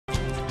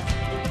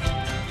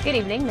Good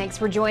evening. Thanks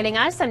for joining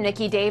us. I'm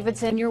Nikki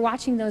Davidson. You're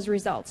watching those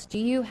results. Do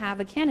you have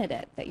a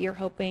candidate that you're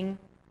hoping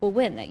will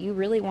win, that you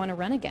really want to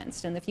run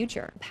against in the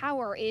future?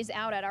 Power is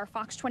out at our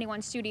Fox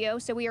 21 studio,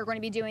 so we are going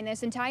to be doing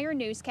this entire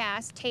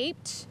newscast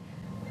taped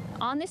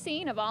on the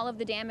scene of all of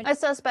the damage. A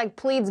suspect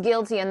pleads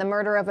guilty in the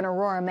murder of an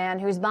Aurora man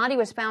whose body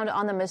was found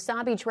on the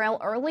Mesabi Trail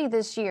early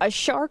this year. A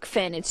shark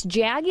fin, it's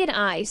jagged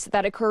ice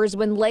that occurs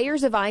when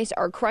layers of ice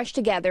are crushed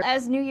together.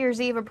 As New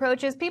Year's Eve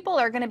approaches, people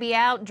are going to be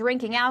out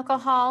drinking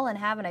alcohol and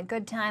having a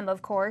good time,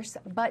 of course.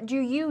 But do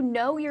you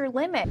know your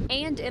limit?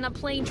 And in a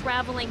plane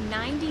traveling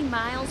 90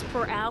 miles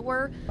per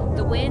hour,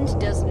 the wind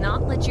does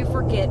not let you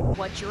forget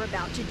what you're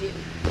about to do.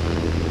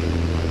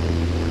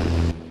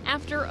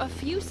 After a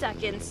few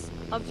seconds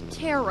of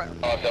terror,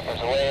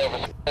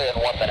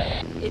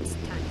 it's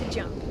time to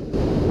jump.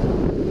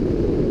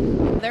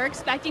 They're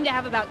expecting to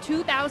have about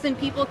 2,000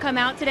 people come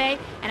out today,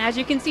 and as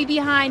you can see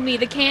behind me,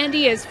 the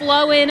candy is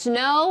flowing.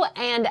 Snow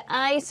and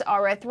ice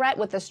are a threat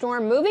with the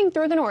storm moving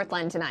through the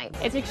Northland tonight.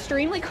 It's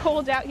extremely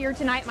cold out here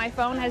tonight. My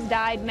phone has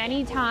died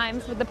many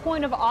times, but the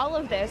point of all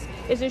of this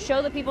is to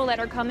show the people that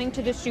are coming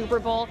to the Super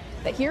Bowl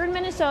that here in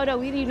Minnesota,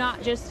 we do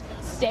not just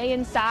stay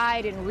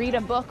inside and read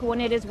a book when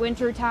it is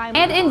winter time.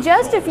 And in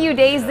just a few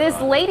days, this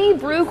Lady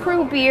Brew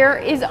Crew beer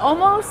is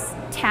almost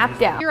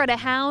tapped out. We're at a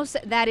house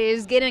that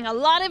is getting a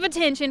lot of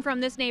attention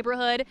from this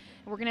neighborhood.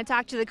 We're going to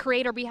talk to the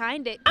creator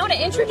behind it. I want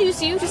to introduce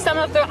you to some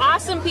of the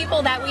awesome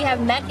people that we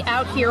have met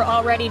out here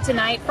already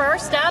tonight.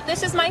 First up,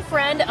 this is my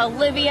friend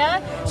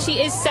Olivia.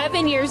 She is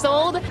 7 years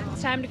old.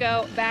 It's time to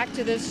go back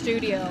to the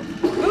studio.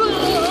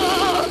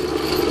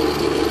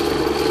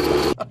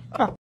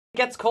 It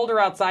gets colder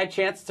outside,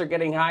 chances are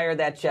getting higher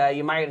that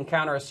you might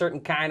encounter a certain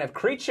kind of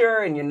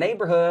creature in your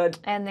neighborhood.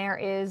 And there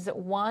is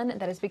one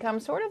that has become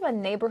sort of a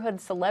neighborhood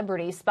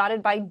celebrity,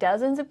 spotted by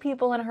dozens of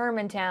people in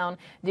Hermantown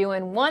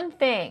doing one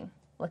thing,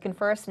 looking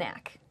for a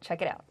snack.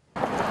 Check it out.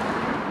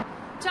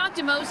 Talk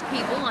to most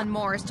people on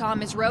Morris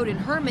Thomas Road in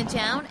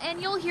Hermantown,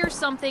 and you'll hear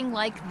something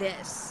like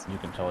this. You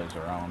can tell he's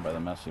around by the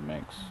mess he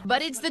makes.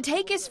 But it's the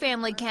Takis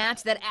family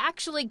cat that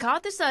actually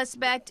caught the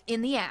suspect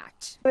in the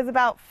act. It was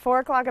about 4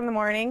 o'clock in the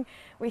morning.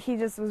 He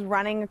just was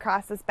running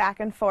across this back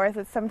and forth.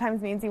 It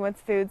sometimes means he wants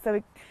food.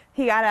 So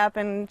he got up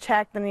and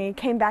checked, and he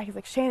came back. He's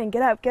like, Shannon,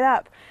 get up, get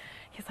up.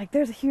 He's like,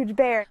 there's a huge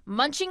bear.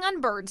 Munching on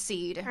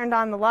birdseed. Turned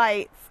on the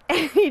lights,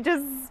 and he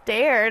just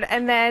stared,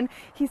 and then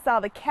he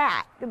saw the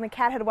cat, and the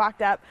cat had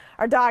walked up.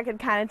 Our dog had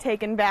kind of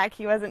taken back.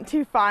 He wasn't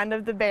too fond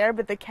of the bear,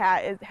 but the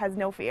cat has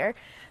no fear.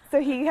 So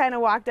he kind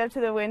of walked up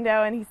to the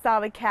window, and he saw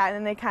the cat, and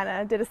then they kind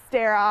of did a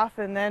stare off,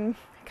 and then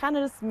kind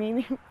of just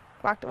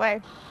walked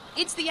away.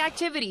 It's the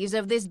activities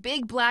of this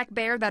big black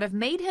bear that have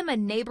made him a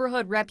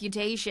neighborhood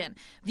reputation.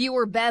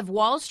 Viewer Bev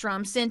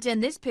Wallstrom sent in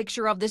this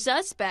picture of the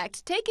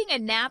suspect taking a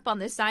nap on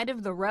the side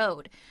of the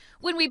road.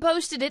 When we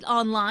posted it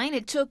online,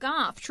 it took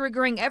off,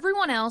 triggering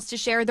everyone else to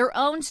share their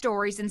own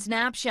stories and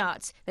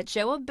snapshots that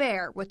show a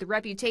bear with a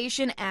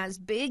reputation as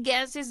big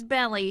as his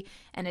belly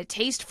and a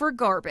taste for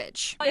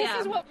garbage.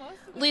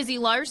 Lizzie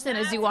Larson,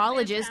 a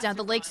zoologist at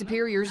the Lake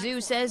Superior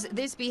Zoo, says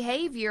this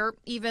behavior,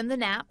 even the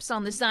naps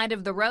on the side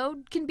of the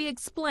road, can be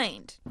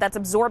explained. That's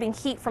absorbing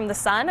heat from the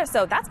sun,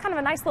 so that's kind of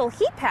a nice little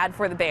heat pad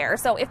for the bear.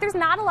 So if there's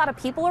not a lot of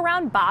people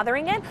around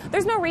bothering it,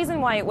 there's no reason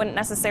why it wouldn't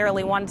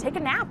necessarily want to take a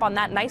nap on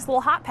that nice little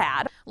hot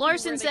pad.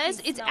 Larson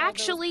says it's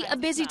actually a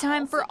busy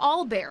time for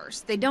all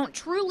bears. They don't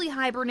truly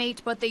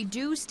hibernate, but they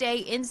do stay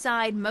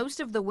inside most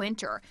of the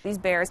winter. These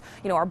bears,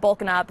 are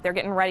bulking up. They're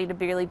getting ready to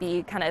really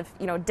be kind of,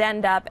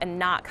 denned up and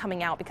not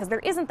coming out because there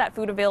isn't that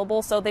food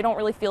available, so they don't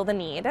really feel the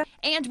need.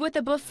 And with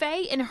a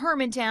buffet in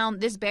Hermantown,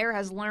 this bear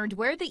has learned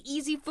where the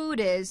easy food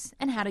is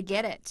and how to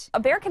get it. A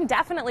bear can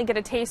definitely get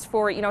a taste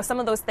for, some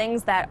of those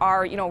things that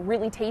are,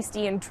 really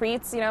tasty in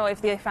treats.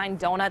 If they find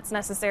donuts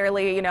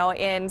necessarily,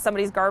 in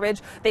somebody's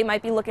garbage, they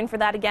might be looking for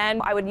that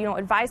again. I would,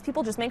 advise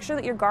people just make sure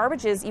that your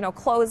garbage is,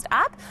 closed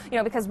up,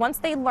 because once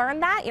they learn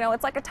that,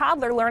 it's like a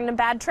toddler learning a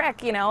bad trick,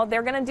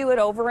 they're going to do it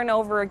over and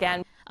over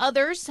again.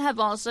 Others have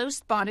also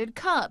spotted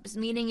cubs,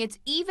 meaning it's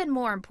even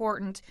more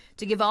important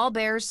to give all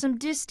bears some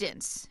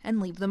distance and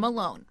leave them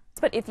alone.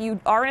 But if you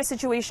are in a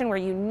situation where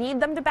you need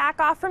them to back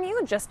off from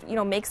you, just,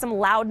 make some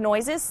loud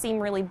noises, seem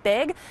really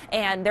big,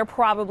 and they're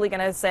probably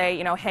going to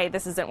say, hey,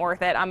 this isn't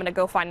worth it. I'm going to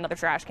go find another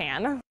trash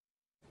can.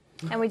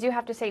 And we do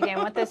have to say,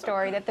 Dan, with this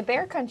story, that the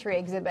Bear Country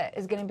exhibit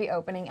is going to be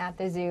opening at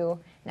the zoo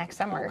next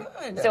summer.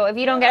 So if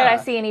you don't get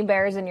to see any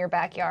bears in your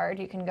backyard,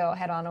 you can go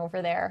head on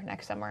over there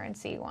next summer and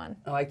see one.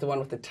 I like the one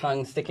with the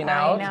tongue sticking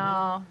out. I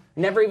know.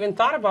 Never even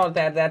thought about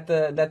that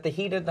the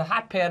heat of the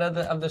hot pad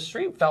of the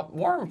street felt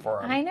warm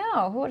for him. I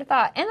know. Who would have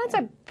thought? And it's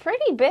a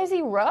pretty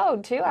busy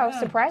road, too. I was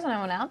surprised when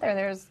I went out there.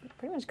 There's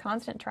pretty much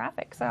constant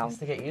traffic. So I guess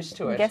to get used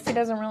to it. I guess he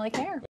doesn't really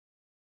care.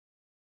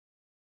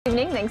 Good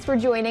evening. Thanks for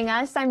joining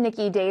us. I'm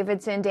Nikki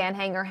Davidson. Dan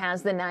Hanger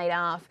has the night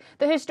off.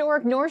 The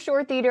historic North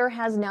Shore Theater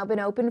has now been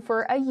open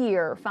for a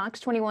year. Fox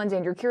 21's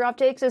Andrew Kuroff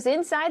takes us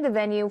inside the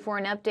venue for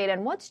an update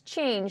on what's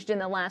changed in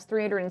the last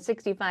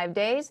 365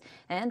 days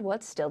and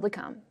what's still to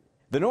come.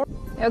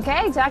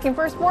 Okay, talking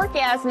first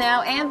forecast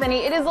now. Anthony,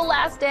 it is the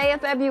last day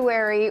of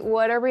February.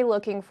 What are we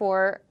looking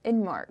for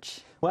in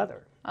March?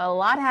 Weather. A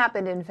lot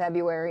happened in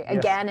February,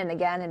 again and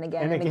again and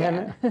again and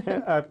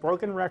again. A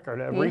broken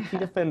record, a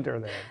repeat offender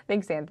there.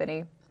 Thanks,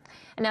 Anthony.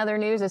 In other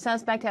news, a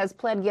suspect has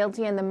pled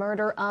guilty in the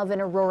murder of an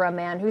Aurora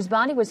man whose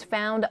body was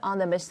found on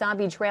the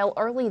Mesabi Trail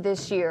early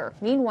this year.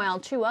 Meanwhile,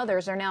 2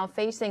 others are now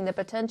facing the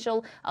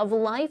potential of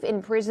life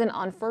in prison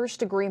on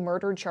first-degree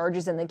murder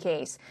charges in the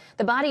case.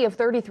 The body of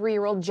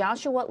 33-year-old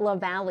Joshua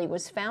LaValle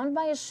was found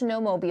by a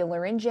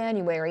snowmobiler in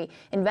January.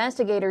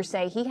 Investigators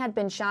say he had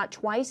been shot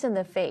twice in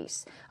the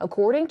face.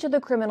 According to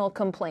the criminal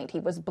complaint, he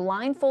was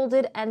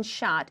blindfolded and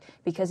shot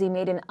because he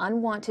made an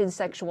unwanted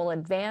sexual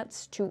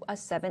advance to a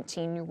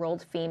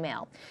 17-year-old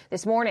female.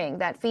 This morning,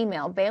 that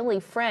female, Bailey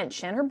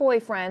French, and her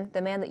boyfriend,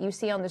 the man that you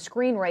see on the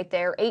screen right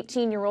there,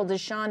 18-year-old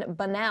Deshaun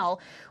Bunnell,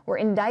 were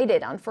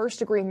indicted on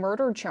first-degree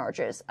murder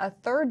charges. A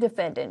third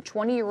defendant,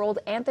 20-year-old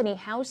Anthony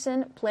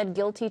Housen, pled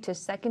guilty to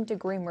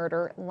second-degree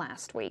murder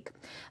last week.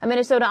 A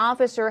Minnesota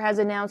officer has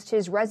announced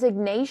his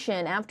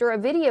resignation after a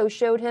video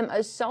showed him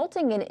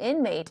assaulting an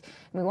inmate.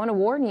 We want to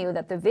warn you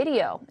that the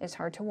video is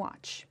hard to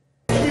watch.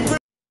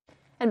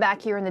 And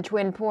back here in the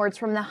Twin Ports,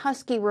 from the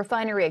Husky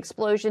refinery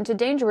explosion to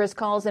dangerous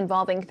calls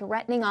involving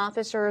threatening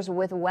officers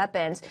with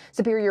weapons,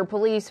 Superior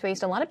Police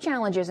faced a lot of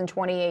challenges in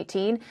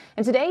 2018,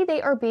 and today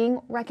they are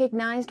being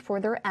recognized for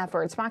their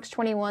efforts. Fox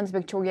 21's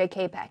Victoria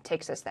Capek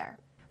takes us there.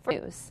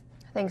 News.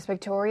 Thanks,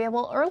 Victoria.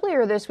 Well,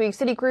 earlier this week,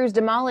 city crews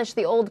demolished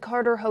the old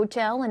Carter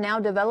Hotel, and now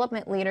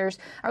development leaders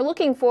are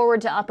looking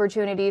forward to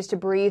opportunities to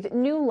breathe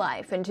new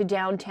life into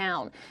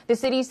downtown. The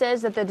city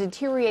says that the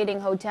deteriorating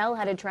hotel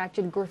had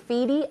attracted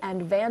graffiti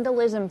and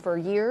vandalism for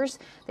years.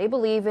 They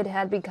believe it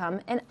had become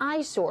an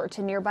eyesore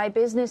to nearby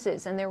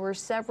businesses, and there were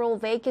several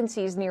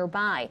vacancies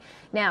nearby.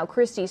 Now,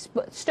 Christy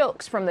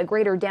Stokes from the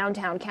Greater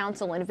Downtown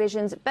Council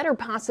envisions better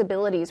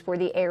possibilities for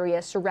the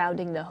area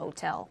surrounding the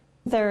hotel.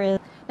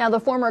 Now, the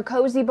former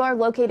Cozy Bar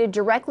located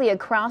directly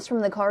across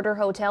from the Carter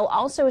Hotel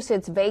also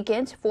sits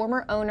vacant.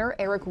 Former owner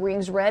Eric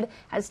Ringsred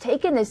has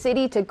taken the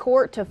city to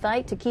court to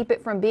fight to keep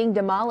it from being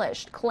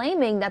demolished,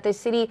 claiming that the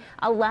city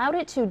allowed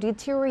it to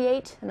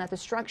deteriorate and that the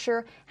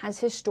structure has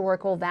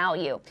historical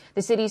value.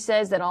 The city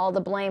says that all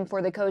the blame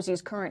for the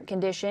Cozy's current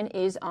condition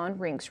is on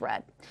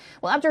Ringsred.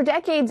 Well, after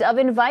decades of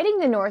inviting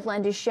the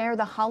Northland to share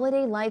the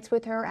holiday lights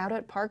with her out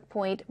at Park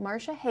Point,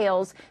 Marcia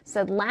Hales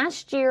said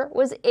last year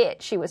was it.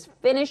 She was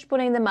finished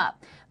putting them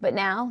up. But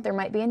now there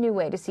might be a new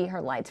way to see her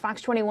lights.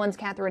 Fox 21's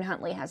Catherine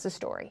Huntley has the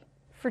story.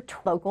 For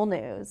local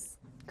news.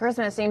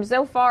 Christmas seems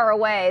so far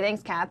away.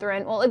 Thanks,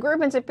 Catherine. Well, a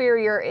group in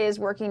Superior is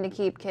working to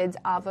keep kids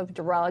off of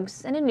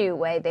drugs in a new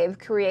way. They've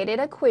created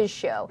a quiz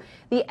show.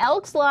 The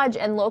Elks Lodge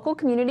and local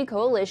community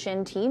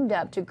coalition teamed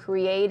up to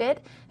create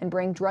it and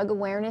bring drug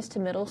awareness to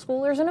middle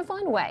schoolers in a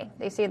fun way.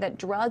 They say that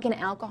drug and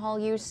alcohol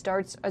use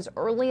starts as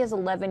early as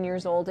 11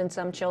 years old in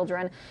some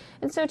children.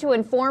 And so to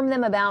inform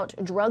them about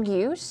drug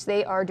use,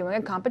 they are doing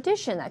a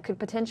competition that could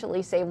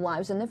potentially save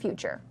lives in the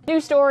future. New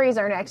stories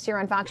are next here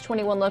on Fox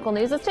 21 Local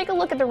News. Let's take a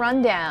look at the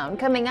rundown.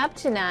 Coming up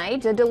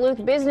tonight, a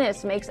Duluth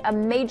business makes a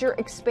major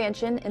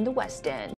expansion in the West End.